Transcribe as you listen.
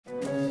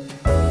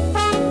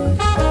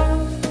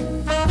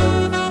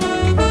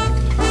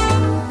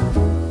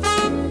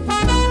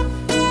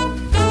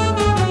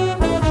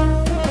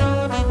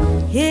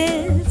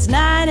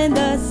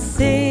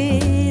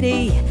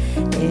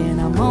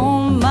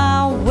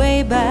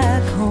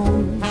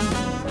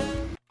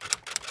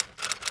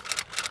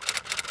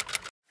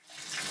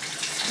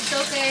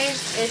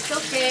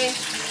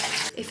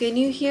If you're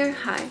new here,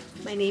 hi,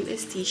 my name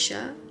is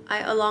Tisha. I,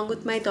 along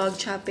with my dog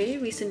jhaape,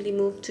 recently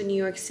moved to New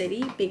York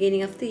City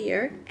beginning of the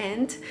year,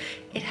 and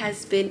it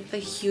has been a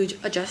huge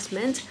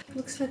adjustment.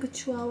 Looks like a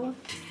chihuahua.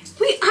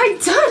 We are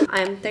done!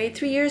 I'm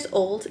 33 years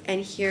old,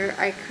 and here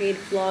I create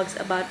vlogs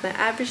about my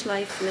average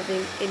life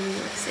living in New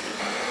York City.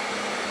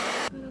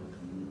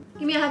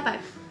 Give me a high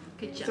five.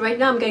 Good job. So right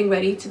now I'm getting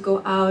ready to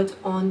go out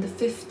on the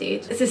 5th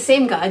date. It's the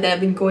same guy that I've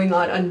been going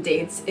out on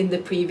dates in the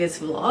previous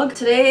vlog.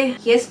 Today,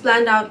 he has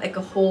planned out like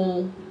a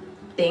whole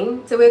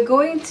thing. So we're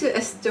going to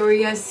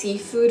Astoria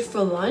Seafood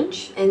for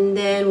lunch, and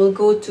then we'll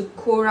go to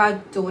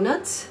Cora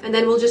Donuts, and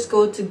then we'll just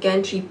go to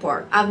Gantry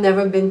Park. I've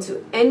never been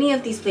to any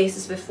of these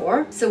places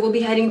before, so we'll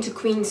be heading to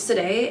Queens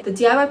today. The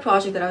DIY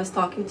project that I was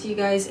talking to you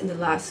guys in the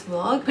last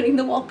vlog, putting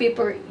the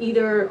wallpaper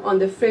either on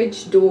the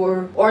fridge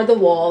door or the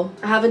wall.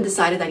 I haven't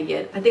decided that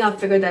yet. I think I'll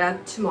figure that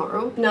out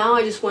tomorrow. Now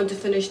I just want to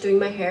finish doing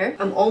my hair.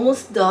 I'm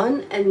almost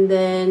done, and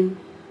then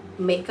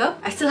makeup.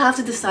 I still have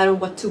to decide on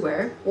what to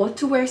wear. What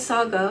to wear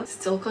saga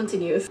still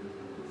continues.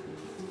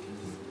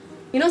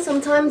 You know,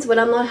 sometimes when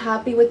I'm not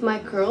happy with my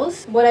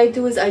curls, what I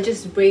do is I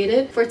just braid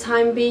it for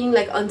time being,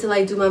 like until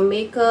I do my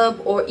makeup,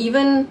 or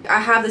even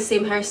I have the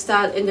same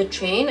hairstyle in the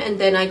train and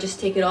then I just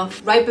take it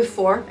off right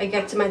before I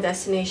get to my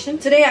destination.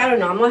 Today, I don't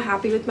know, I'm not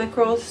happy with my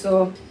curls,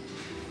 so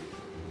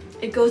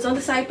it goes on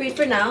the side braid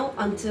for now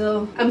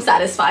until I'm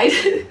satisfied.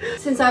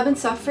 Since I've been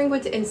suffering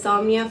with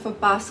insomnia for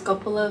past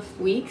couple of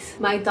weeks,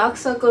 my dark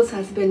circles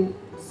has been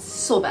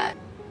so bad.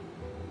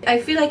 I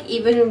feel like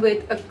even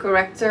with a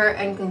corrector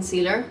and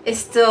concealer, it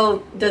still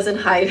doesn't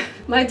hide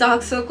my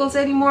dark circles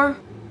anymore.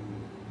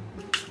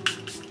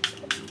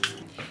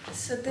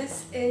 So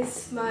this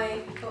is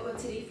my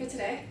OOTD for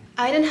today.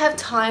 I didn't have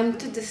time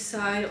to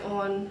decide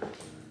on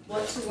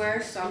what to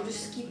wear, so I'm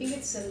just keeping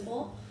it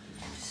simple.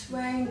 Just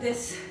wearing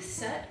this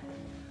set,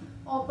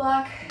 all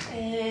black,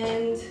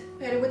 and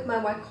paired with my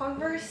white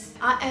Converse.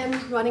 I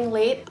am running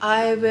late.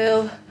 I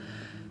will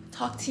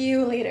talk to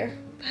you later.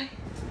 Bye.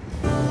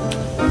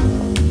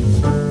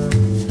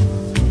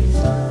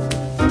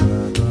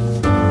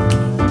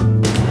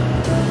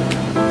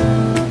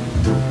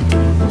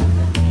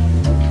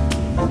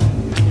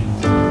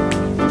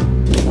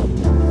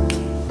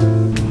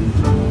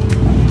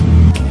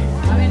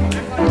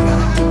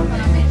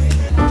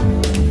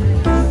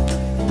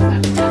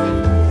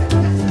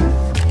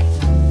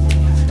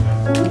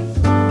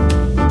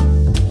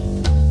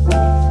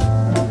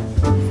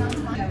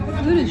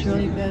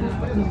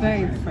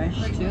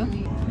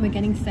 We're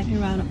getting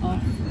second round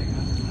of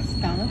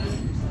scallops,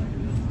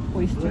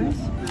 oysters.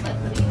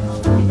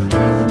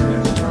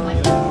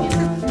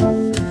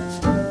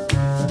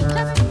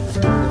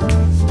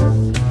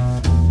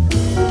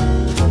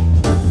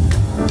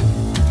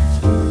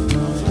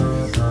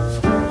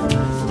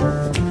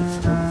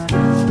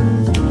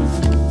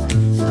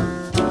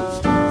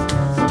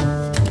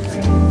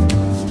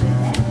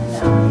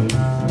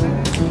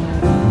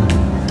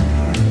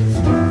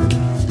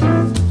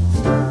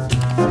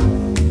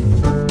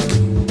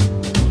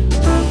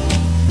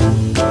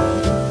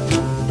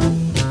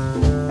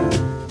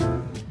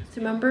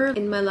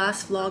 In my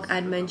last vlog, I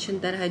had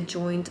mentioned that I had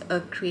joined a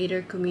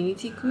creator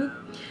community group.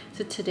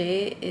 So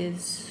today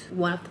is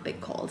one of the big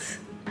calls.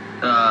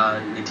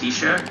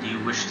 Nitisha, do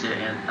you wish to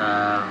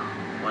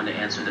want to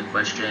answer the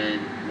question,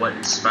 what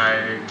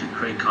inspired to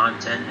create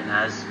content, and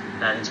has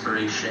that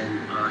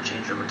inspiration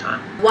changed over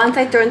time? Once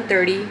I turned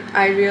 30,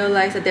 I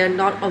realized that there are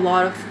not a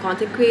lot of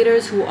content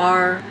creators who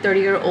are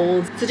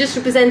 30-year-olds. So just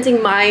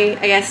representing my,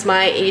 I guess,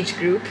 my age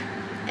group.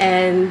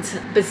 And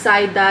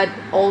beside that,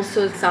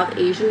 also South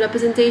Asian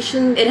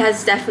representation. It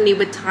has definitely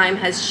with time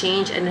has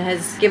changed and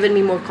has given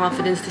me more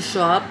confidence to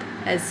show up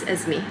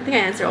as me. I think I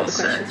answered all the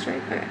questions,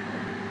 right? Okay.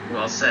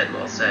 Well said,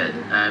 well said.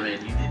 I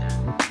mean, you did that.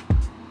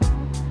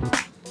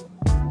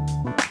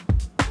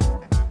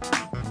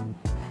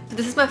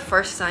 This is my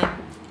first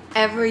time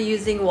ever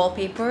using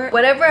wallpaper.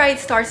 Whenever I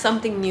start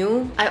something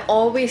new, I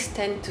always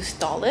tend to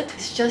stall it.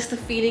 It's just a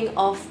feeling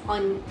of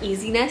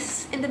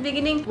uneasiness in the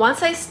beginning.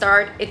 Once I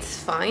start,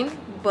 it's fine,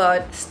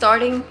 but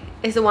starting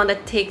is the one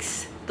that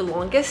takes the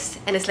longest,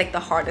 and it's like the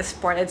hardest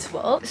part as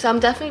well. So I'm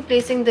definitely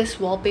placing this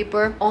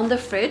wallpaper on the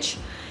fridge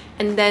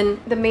and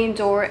then the main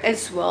door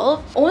as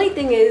well. Only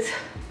thing is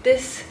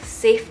this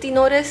safety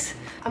notice,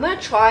 I'm gonna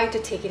try to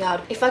take it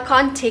out. If I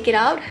can't take it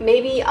out,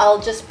 maybe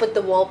I'll just put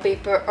the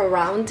wallpaper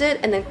around it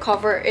and then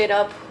cover it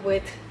up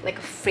with like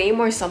a frame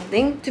or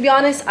something. To be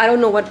honest, I don't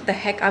know what the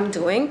heck I'm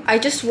doing. I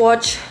just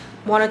watched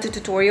 1 or 2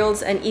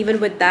 tutorials, and even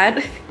with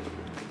that,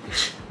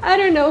 I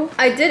don't know.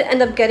 I did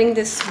end up getting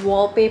this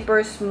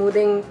wallpaper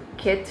smoothing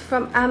kit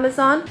from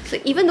Amazon. So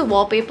even the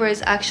wallpaper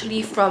is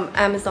actually from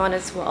Amazon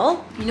as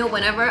well. You know,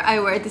 whenever I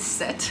wear this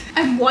set,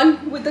 I'm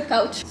one with the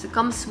couch. So it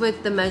comes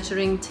with the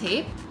measuring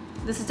tape.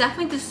 This is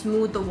definitely to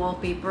smooth the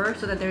wallpaper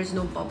so that there's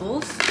no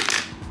bubbles.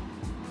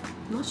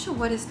 I'm not sure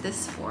what is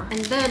this for. And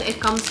then it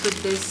comes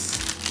with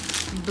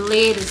this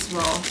blade as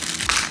well.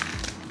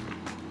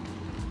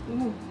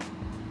 Ooh.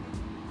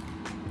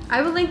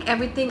 I will link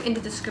everything in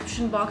the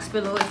description box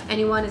below if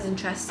anyone is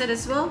interested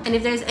as well. And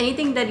if there's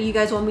anything that you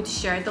guys want me to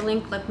share the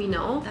link, let me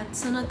know.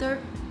 That's another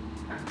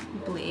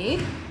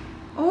blade.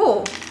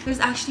 Oh, there's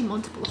actually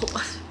multiple. Hold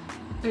on.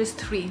 There's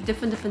 3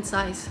 different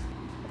size.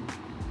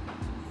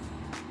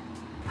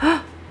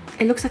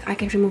 It looks like I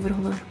can remove it.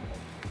 Hold on.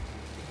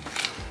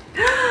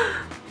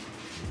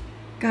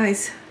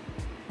 Guys,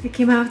 it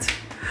came out.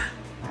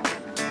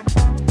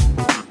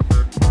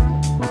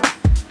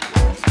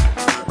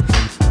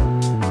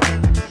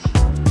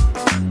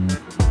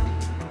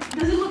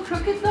 Does it look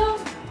crooked though?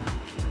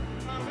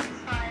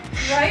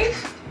 Right?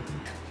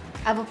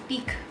 I have a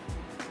peek.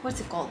 What's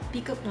it called?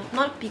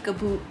 Not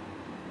peekaboo.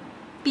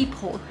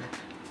 Peephole.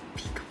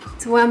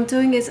 Peekaboo. So what I'm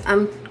doing is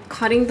I'm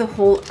cutting the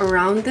hole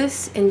around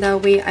this, in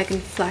that way I can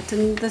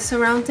flatten the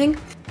surrounding.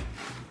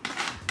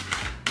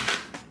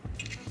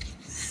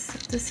 So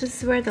this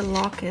is where the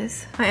lock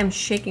is. I am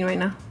shaking right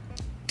now.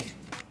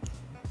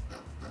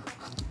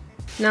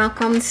 Now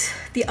comes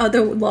the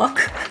other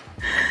lock.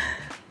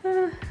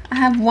 I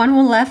have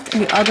one left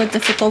and the other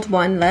difficult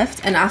one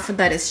left, and after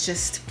that it's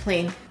just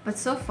plain. But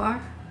so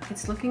far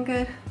it's looking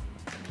good.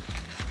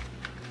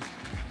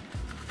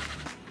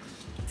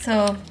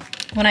 So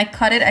when I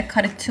cut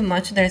it too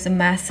much. There's a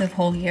massive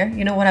hole here.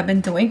 You know what I've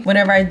been doing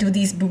whenever I do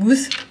these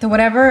boo-boos? So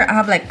whatever I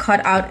have like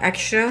cut out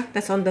extra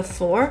that's on the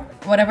floor,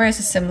 whatever is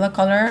a similar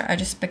color, I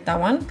just pick that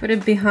one, put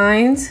it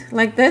behind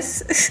like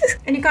this.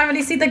 And you can't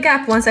really see the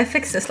gap once I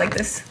fix this like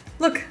this.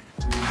 Look.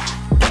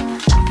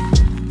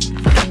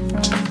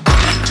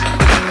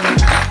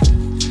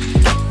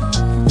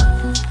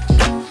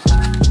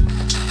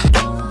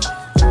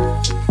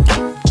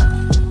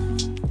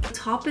 The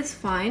top is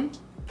fine,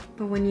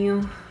 but when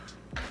you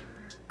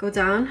go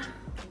down,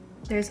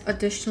 there's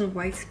additional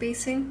white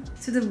spacing.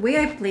 So the way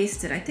I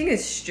placed it, I think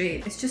it's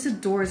straight. It's just the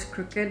door is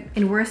crooked.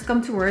 And worst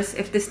come to worst,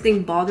 if this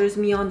thing bothers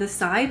me on the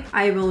side,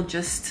 I will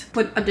just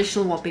put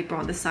additional wallpaper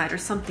on the side or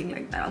something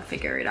like that. I'll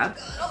figure it out.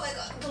 Oh my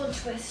god, don't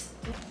twist.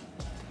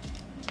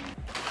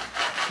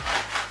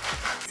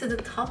 So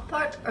the top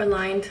part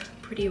aligned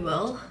pretty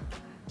well,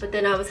 but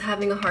then I was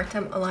having a hard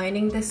time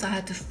aligning this, so I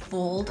had to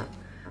fold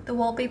the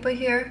wallpaper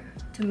here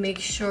to make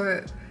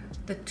sure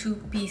the 2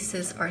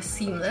 pieces are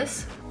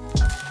seamless.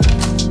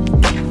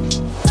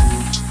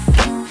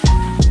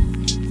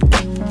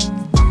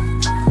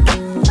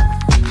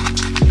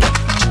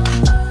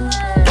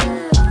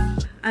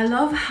 I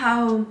love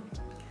how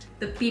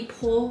the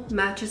peephole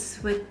matches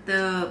with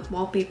the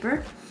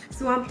wallpaper.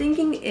 So what I'm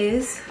thinking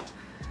is,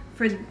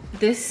 for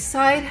this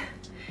side,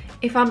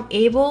 if I'm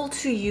able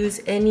to use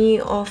any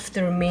of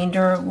the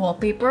remainder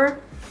wallpaper,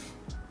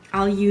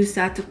 I'll use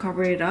that to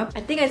cover it up.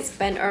 I think I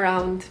spent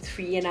around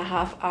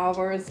 3.5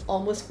 hours,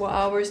 almost 4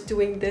 hours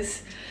doing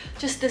this,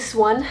 just this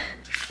one.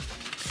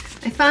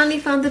 I finally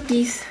found the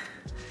piece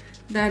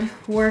that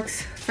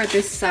works for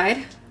this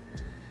side.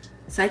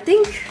 So I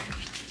think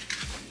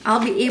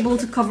I'll be able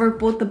to cover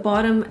both the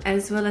bottom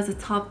as well as the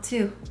top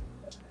too.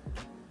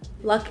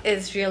 Luck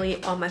is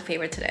really on my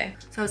favor today.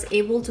 So I was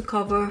able to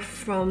cover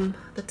from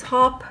the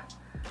top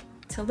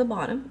till the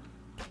bottom.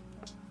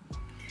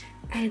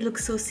 And it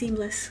looks so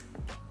seamless.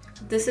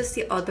 This is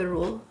the other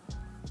roll,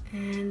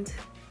 and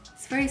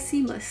it's very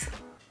seamless.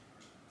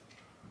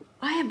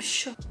 I am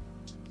shook.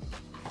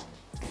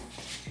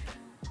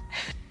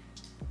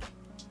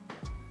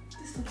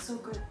 This looks so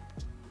good.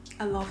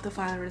 I love the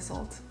final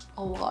result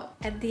a lot.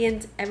 At the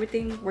end,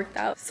 everything worked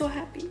out. So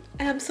happy,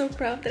 and I'm so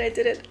proud that I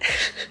did it.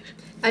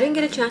 I didn't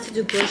get a chance to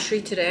do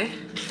grocery today.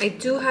 I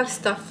do have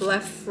stuff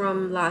left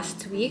from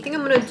last week. I think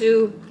I'm gonna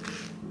do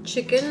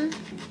chicken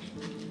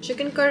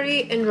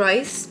curry and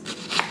rice.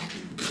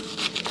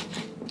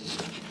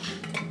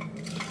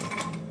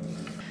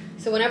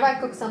 So whenever I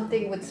cook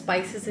something with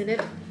spices in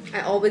it, I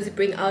always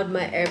bring out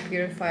my air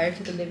purifier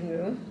to the living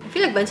room. I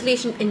feel like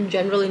ventilation in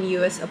general in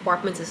US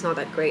apartments is not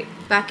that great.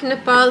 Back in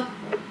Nepal,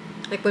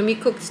 like when we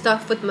cooked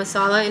stuff with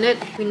masala in it,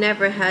 we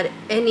never had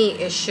any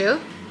issue.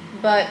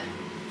 But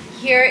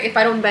here, if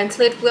I don't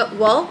ventilate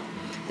well,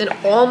 then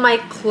all my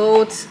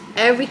clothes,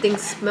 everything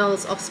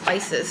smells of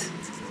spices.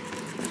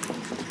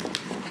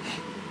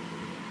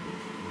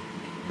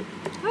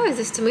 How is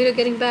this tomato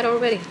getting bad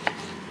already?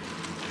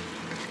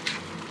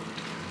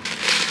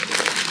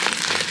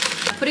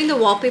 Putting the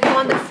wallpaper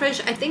on the fridge,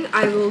 I think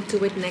I will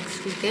do it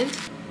next weekend.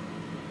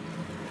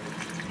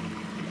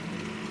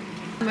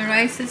 My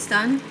rice is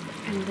done,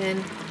 and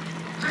then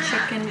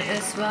chicken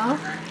as well.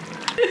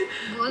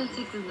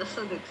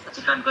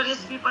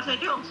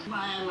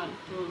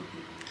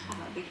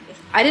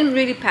 I didn't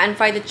really pan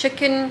fry the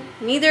chicken,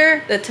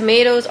 neither the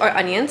tomatoes or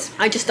onions.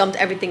 I just dumped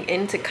everything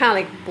in to kind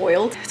of like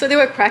boiled. So they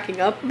were cracking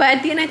up. But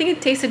at the end, I think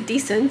it tasted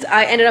decent.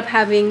 I ended up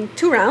having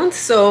 2 rounds,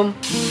 so...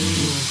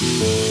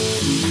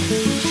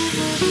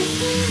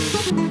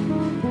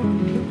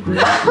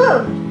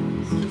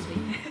 Excuse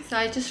me. So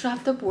I just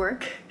wrapped up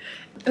work.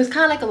 It was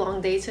kind of like a long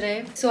day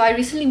today. So I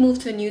recently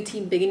moved to a new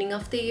team beginning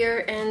of the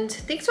year, and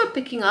things were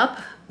picking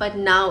up, but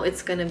now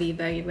it's gonna be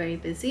very, very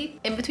busy.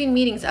 In between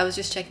meetings, I was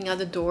just checking out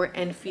the door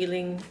and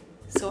feeling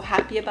so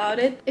happy about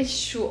it. It's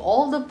true,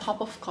 all the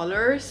pop of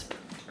colors,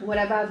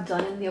 whatever I've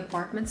done in the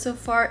apartment so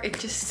far, it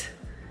just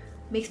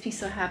makes me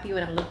so happy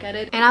when I look at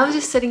it. And I was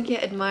just sitting here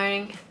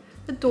admiring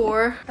the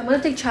door. I'm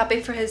gonna take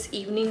jhaape for his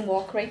evening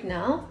walk right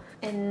now.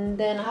 And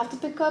then I have to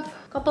pick up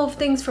a couple of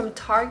things from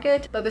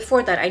Target. But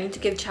before that, I need to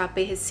give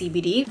jhaape his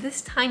CBD.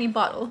 This tiny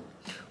bottle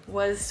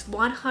was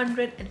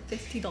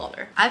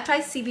 $150. I've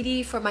tried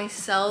CBD for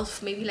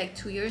myself maybe like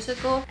 2 years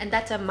ago, and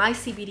that time my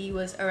CBD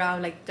was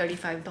around like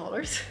 $35.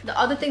 The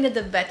other thing that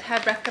the vet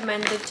had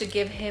recommended to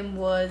give him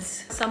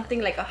was something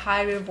like a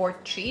high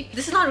reward treat.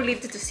 This is not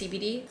related to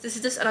CBD. This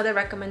is just another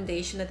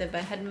recommendation that the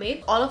vet had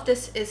made. All of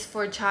this is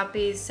for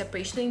jhaape's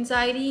separation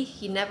anxiety.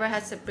 He never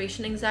had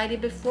separation anxiety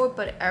before,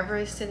 but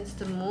ever since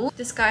the move,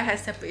 this guy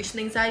has separation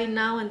anxiety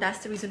now, and that's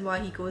the reason why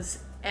he goes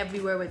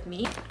everywhere with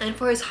me. And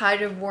for his high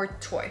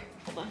reward toy.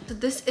 Hold on. So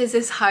this is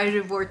his high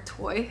reward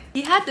toy.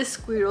 He had this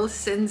squirrel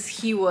since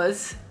he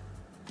was...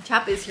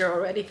 jhaape is here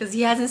already because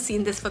he hasn't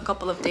seen this for a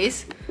couple of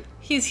days.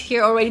 He's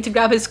here already to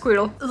grab his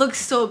squirrel. It looks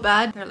so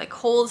bad. There are like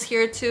holes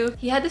here too.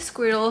 He had the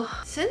squirrel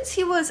since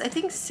he was, I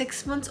think,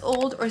 6 months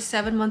old or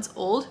 7 months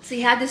old. So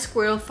he had this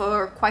squirrel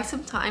for quite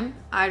some time.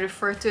 I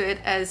refer to it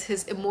as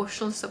his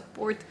emotional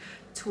support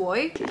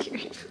toy.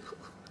 Here.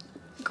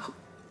 Go.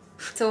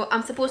 So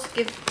I'm supposed to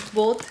give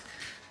both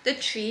the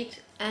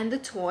treat and the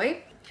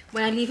toy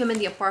when I leave him in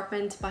the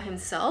apartment by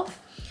himself.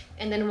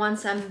 And then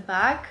once I'm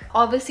back,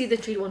 obviously the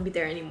treat won't be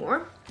there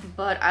anymore,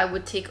 but I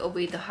would take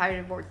away the high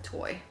reward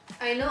toy.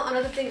 I know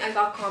another thing I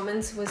got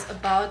comments was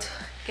about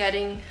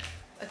getting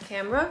a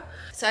camera.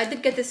 So I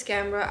did get this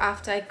camera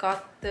after I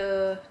got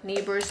the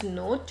neighbor's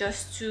note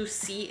just to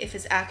see if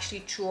it's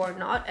actually true or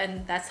not,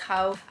 and that's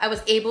how I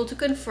was able to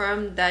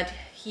confirm that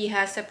he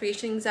has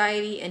separation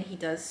anxiety and he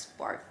does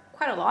bark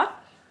quite a lot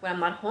when I'm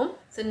not home.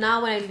 So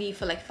now when I leave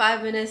for like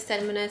 5 minutes,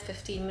 10 minutes,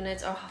 15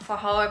 minutes, or for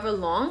however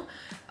long,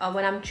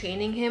 when I'm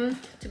training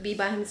him to be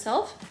by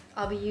himself,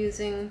 I'll be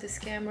using this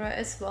camera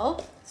as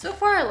well. So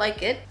far I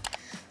like it.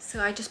 So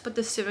I just put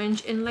the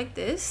syringe in like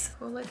this,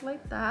 go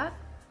like that.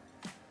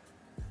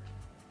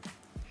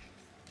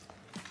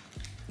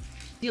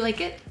 Do you like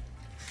it?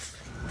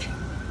 It's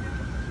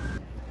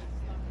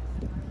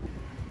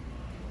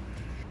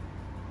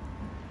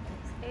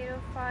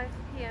 8:05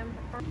 p.m.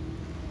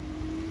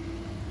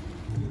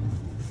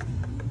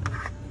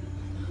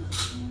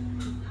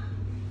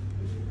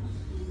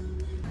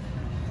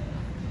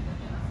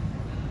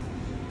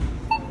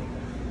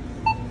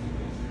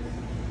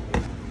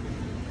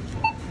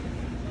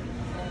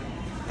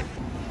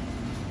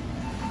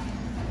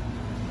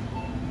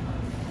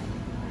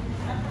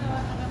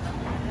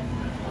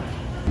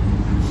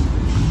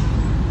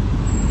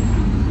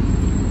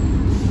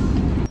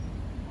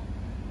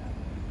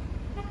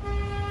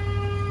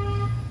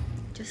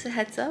 Just a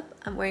heads up,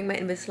 I'm wearing my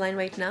Invisalign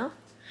right now,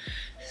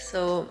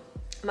 so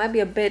it might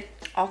be a bit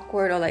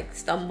awkward or like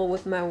stumble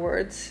with my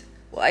words.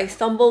 Well, I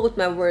stumble with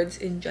my words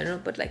in general,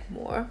 but like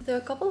more. There are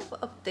a couple of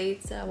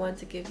updates that I want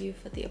to give you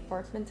for the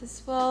apartment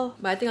as well,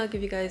 but I think I'll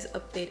give you guys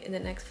an update in the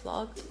next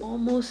vlog. It's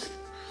almost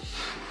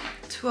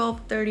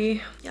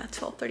 12:30. Yeah,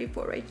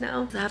 12:34 right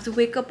now. So I have to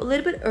wake up a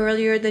little bit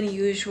earlier than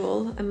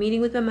usual. I'm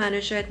meeting with my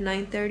manager at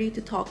 9:30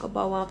 to talk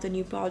about one of the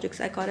new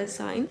projects I got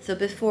assigned. So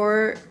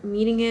before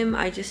meeting him,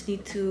 I just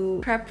need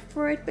to prep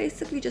for it,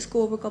 basically just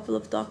go over a couple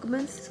of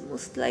documents. So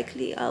most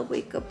likely I'll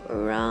wake up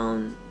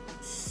around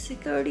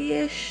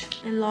 6:30ish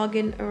and log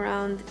in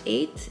around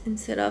 8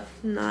 instead of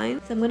 9.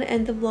 So I'm gonna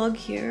end the vlog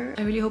here.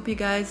 I really hope you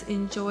guys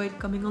enjoyed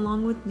coming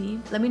along with me.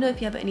 Let me know if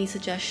you have any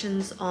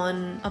suggestions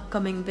on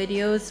upcoming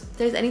videos. If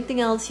there's anything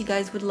else you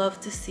guys would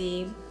love to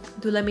see,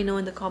 do let me know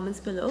in the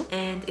comments below.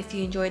 And if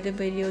you enjoyed the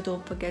video,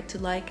 don't forget to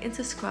like and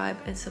subscribe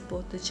and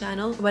support the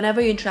channel. Whenever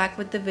you interact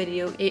with the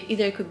video, it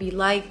either could be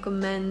like,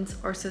 comment,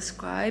 or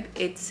subscribe.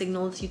 It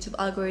signals YouTube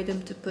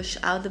algorithm to push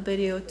out the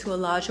video to a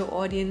larger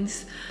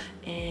audience.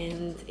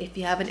 And if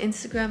you have an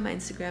Instagram, my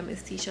Instagram is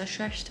Tisha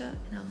Shrestha,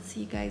 and I'll see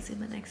you guys in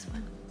my next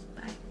one.